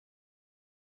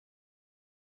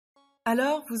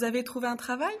Alors, vous avez trouvé un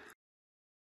travail?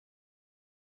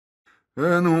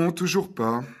 Non, toujours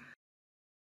pas.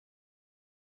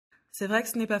 C'est vrai que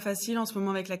ce n'est pas facile en ce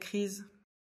moment avec la crise.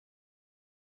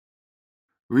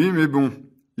 Oui, mais bon,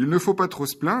 il ne faut pas trop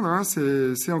se plaindre, hein,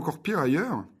 c'est encore pire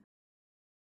ailleurs.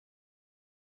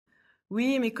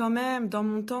 Oui, mais quand même, dans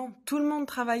mon temps, tout le monde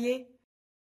travaillait.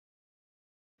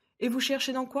 Et vous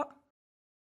cherchez dans quoi?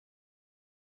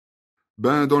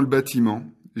 Ben, dans le bâtiment.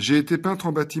 J'ai été peintre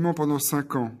en bâtiment pendant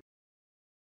 5 ans.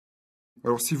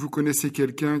 Alors, si vous connaissez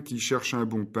quelqu'un qui cherche un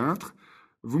bon peintre,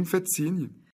 vous me faites signe.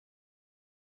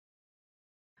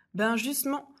 Ben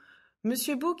justement,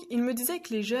 Monsieur Book, il me disait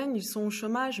que les jeunes, ils sont au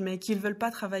chômage, mais qu'ils veulent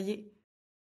pas travailler.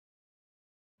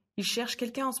 Ils cherchent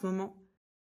quelqu'un en ce moment.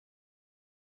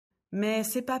 Mais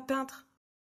c'est pas peintre.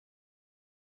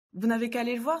 Vous n'avez qu'à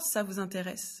aller le voir si ça vous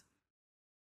intéresse.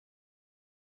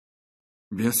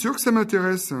 Bien sûr que ça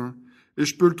m'intéresse, hein. Et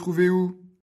je peux le trouver où?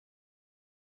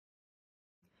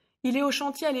 Il est au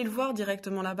chantier, allez le voir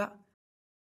directement là-bas.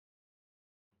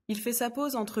 Il fait sa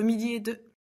pause entre midi et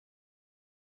 2.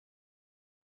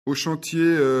 Au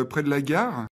chantier près de la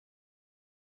gare?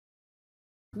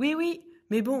 Oui, oui,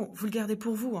 mais bon, vous le gardez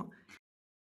pour vous, hein.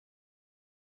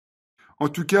 En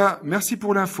tout cas, merci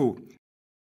pour l'info.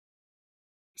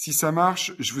 Si ça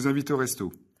marche, je vous invite au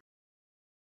resto.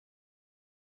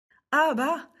 Ah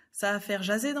bah, ça va faire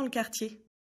jaser dans le quartier.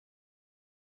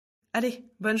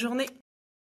 Allez, bonne journée.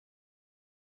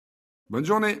 Bonne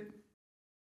journée!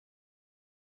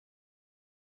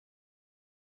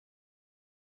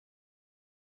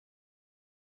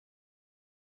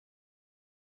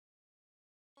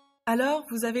 Alors,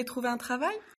 vous avez trouvé un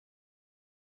travail?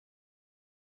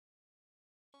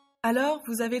 Alors,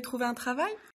 vous avez trouvé un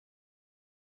travail?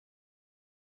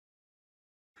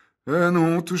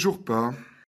 Non, toujours pas.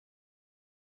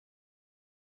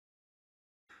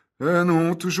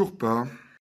 Non, toujours pas.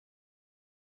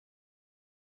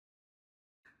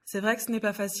 C'est vrai que ce n'est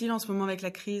pas facile en ce moment avec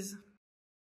la crise.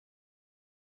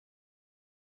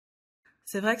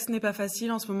 C'est vrai que ce n'est pas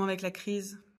facile en ce moment avec la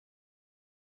crise.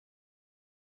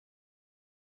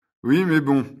 Oui, mais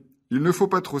bon, il ne faut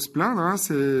pas trop se plaindre, hein,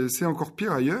 c'est encore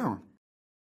pire ailleurs.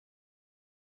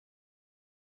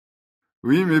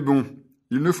 Oui, mais bon,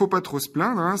 il ne faut pas trop se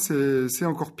plaindre, hein, c'est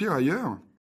encore pire ailleurs.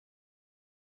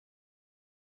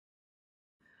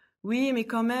 Oui, mais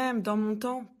quand même, dans mon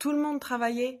temps, tout le monde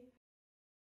travaillait.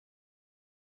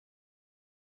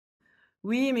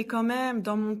 Oui, mais quand même,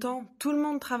 dans mon temps, tout le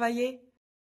monde travaillait.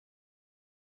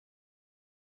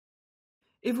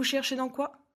 Et vous cherchez dans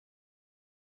quoi?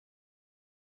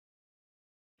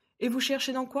 Et vous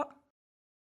cherchez dans quoi?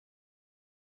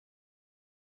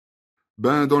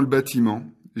 Ben, dans le bâtiment.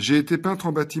 J'ai été peintre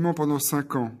en bâtiment pendant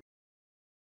 5 ans.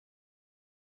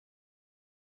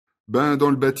 Ben, dans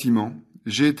le bâtiment.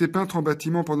 J'ai été peintre en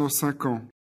bâtiment pendant 5 ans.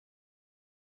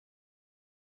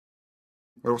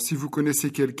 Alors, si vous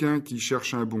connaissez quelqu'un qui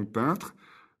cherche un bon peintre,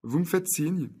 vous me faites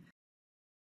signe.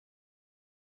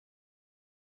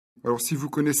 Alors, si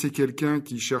vous connaissez quelqu'un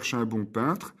qui cherche un bon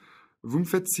peintre, vous me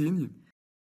faites signe.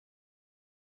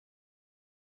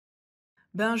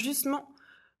 Ben justement,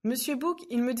 Monsieur Book,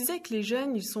 il me disait que les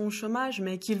jeunes, ils sont au chômage,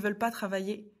 mais qu'ils veulent pas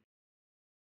travailler.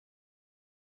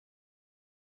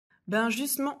 Ben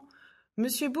justement,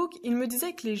 Monsieur Book, il me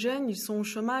disait que les jeunes, ils sont au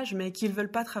chômage, mais qu'ils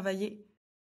veulent pas travailler.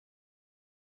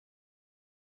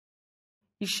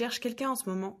 Ils cherchent quelqu'un en ce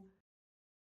moment.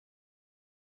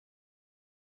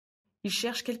 Ils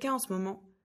cherchent quelqu'un en ce moment.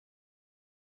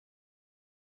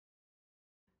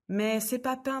 Mais c'est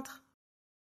pas peintre.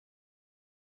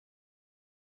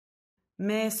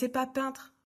 Mais c'est pas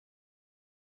peintre.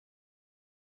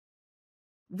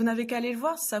 Vous n'avez qu'à aller le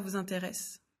voir si ça vous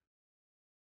intéresse.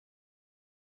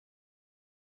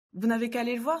 Vous n'avez qu'à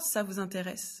aller le voir si ça vous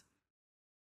intéresse.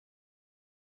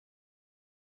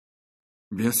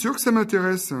 Bien sûr que ça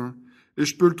m'intéresse, hein. Et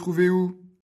je peux le trouver où?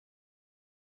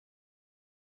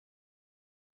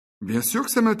 Bien sûr que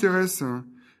ça m'intéresse, hein.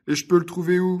 Et je peux le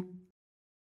trouver où?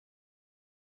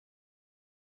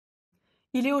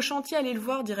 Il est au chantier, allez le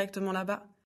voir directement là-bas.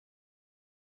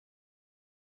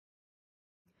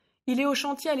 Il est au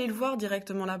chantier, allez le voir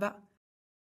directement là-bas.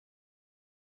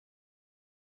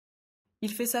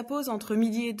 Il fait sa pause entre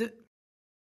midi et 2.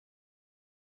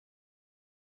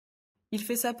 Il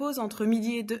fait sa pause entre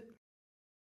midi et 2.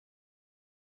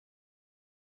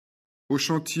 Au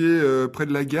chantier près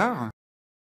de la gare?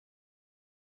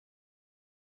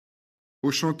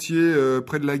 Au chantier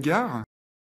près de la gare?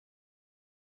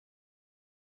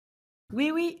 Oui,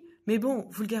 oui, mais bon,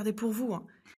 vous le gardez pour vous, hein.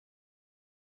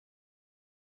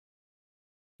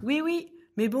 Oui, oui,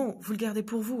 mais bon, vous le gardez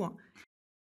pour vous, hein.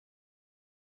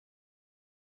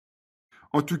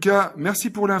 En tout cas, merci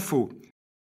pour l'info.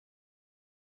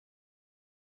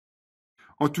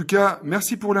 En tout cas,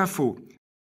 merci pour l'info.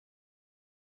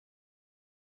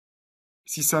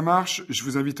 Si ça marche, je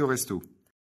vous invite au resto.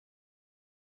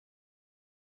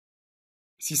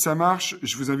 Si ça marche,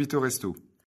 je vous invite au resto.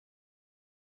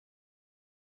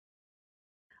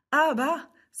 Ah bah,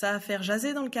 ça va faire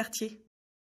jaser dans le quartier.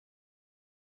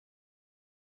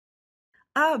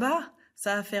 Ah bah,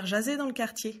 ça va faire jaser dans le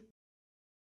quartier.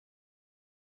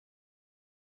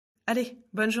 Allez,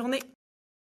 bonne journée.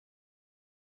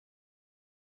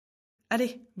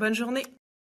 Allez, bonne journée.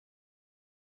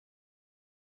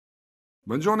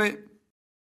 Bonne journée.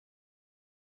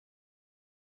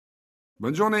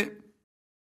 Bonne journée.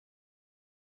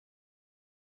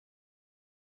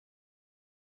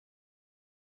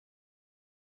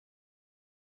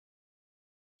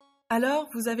 Alors,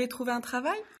 vous avez trouvé un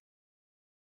travail?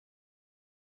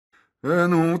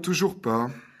 Non, toujours pas.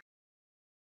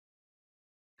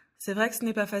 C'est vrai que ce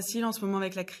n'est pas facile en ce moment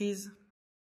avec la crise.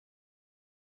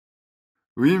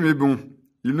 Oui, mais bon,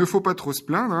 il ne faut pas trop se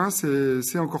plaindre, hein,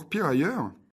 c'est encore pire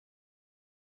ailleurs.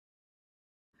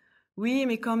 Oui,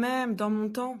 mais quand même, dans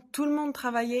mon temps, tout le monde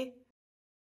travaillait.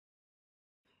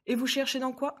 Et vous cherchez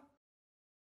dans quoi?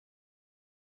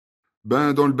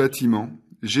 Ben, dans le bâtiment.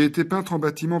 J'ai été peintre en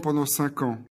bâtiment pendant 5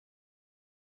 ans.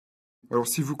 Alors,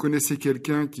 si vous connaissez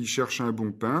quelqu'un qui cherche un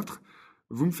bon peintre,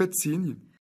 vous me faites signe.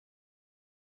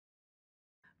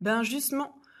 Ben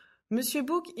justement, Monsieur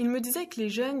Book, il me disait que les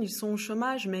jeunes, ils sont au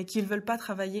chômage, mais qu'ils veulent pas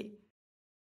travailler.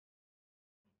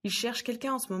 Ils cherchent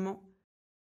quelqu'un en ce moment.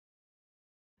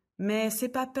 Mais c'est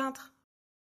pas peintre.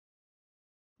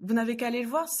 Vous n'avez qu'à aller le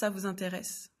voir si ça vous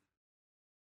intéresse.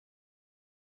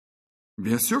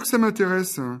 Bien sûr que ça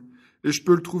m'intéresse, hein. Et je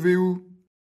peux le trouver où?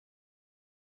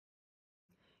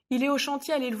 Il est au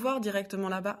chantier, allez le voir directement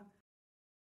là-bas.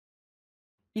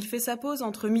 Il fait sa pause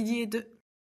entre midi et 2.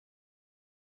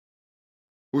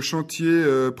 Au chantier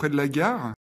près de la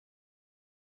gare?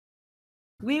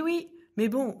 Oui, oui, mais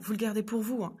bon, vous le gardez pour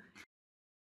vous, hein.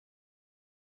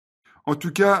 En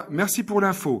tout cas, merci pour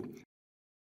l'info.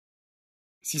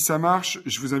 Si ça marche,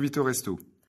 je vous invite au resto.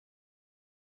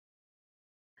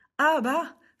 Ah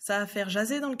bah, ça va faire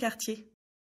jaser dans le quartier.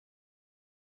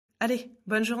 Allez,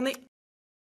 bonne journée.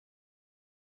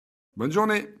 Bonne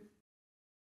journée.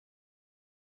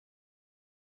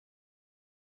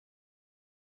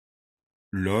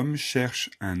 L'homme cherche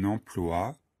un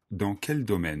emploi dans quel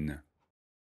domaine?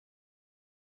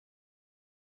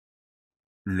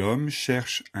 L'homme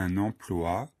cherche un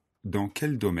emploi dans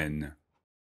quel domaine?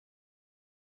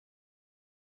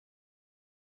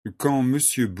 Quand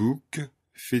Monsieur Book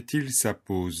fait-il sa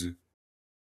pause?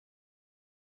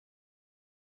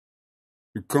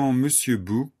 Quand Monsieur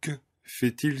Book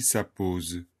fait-il sa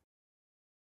pause?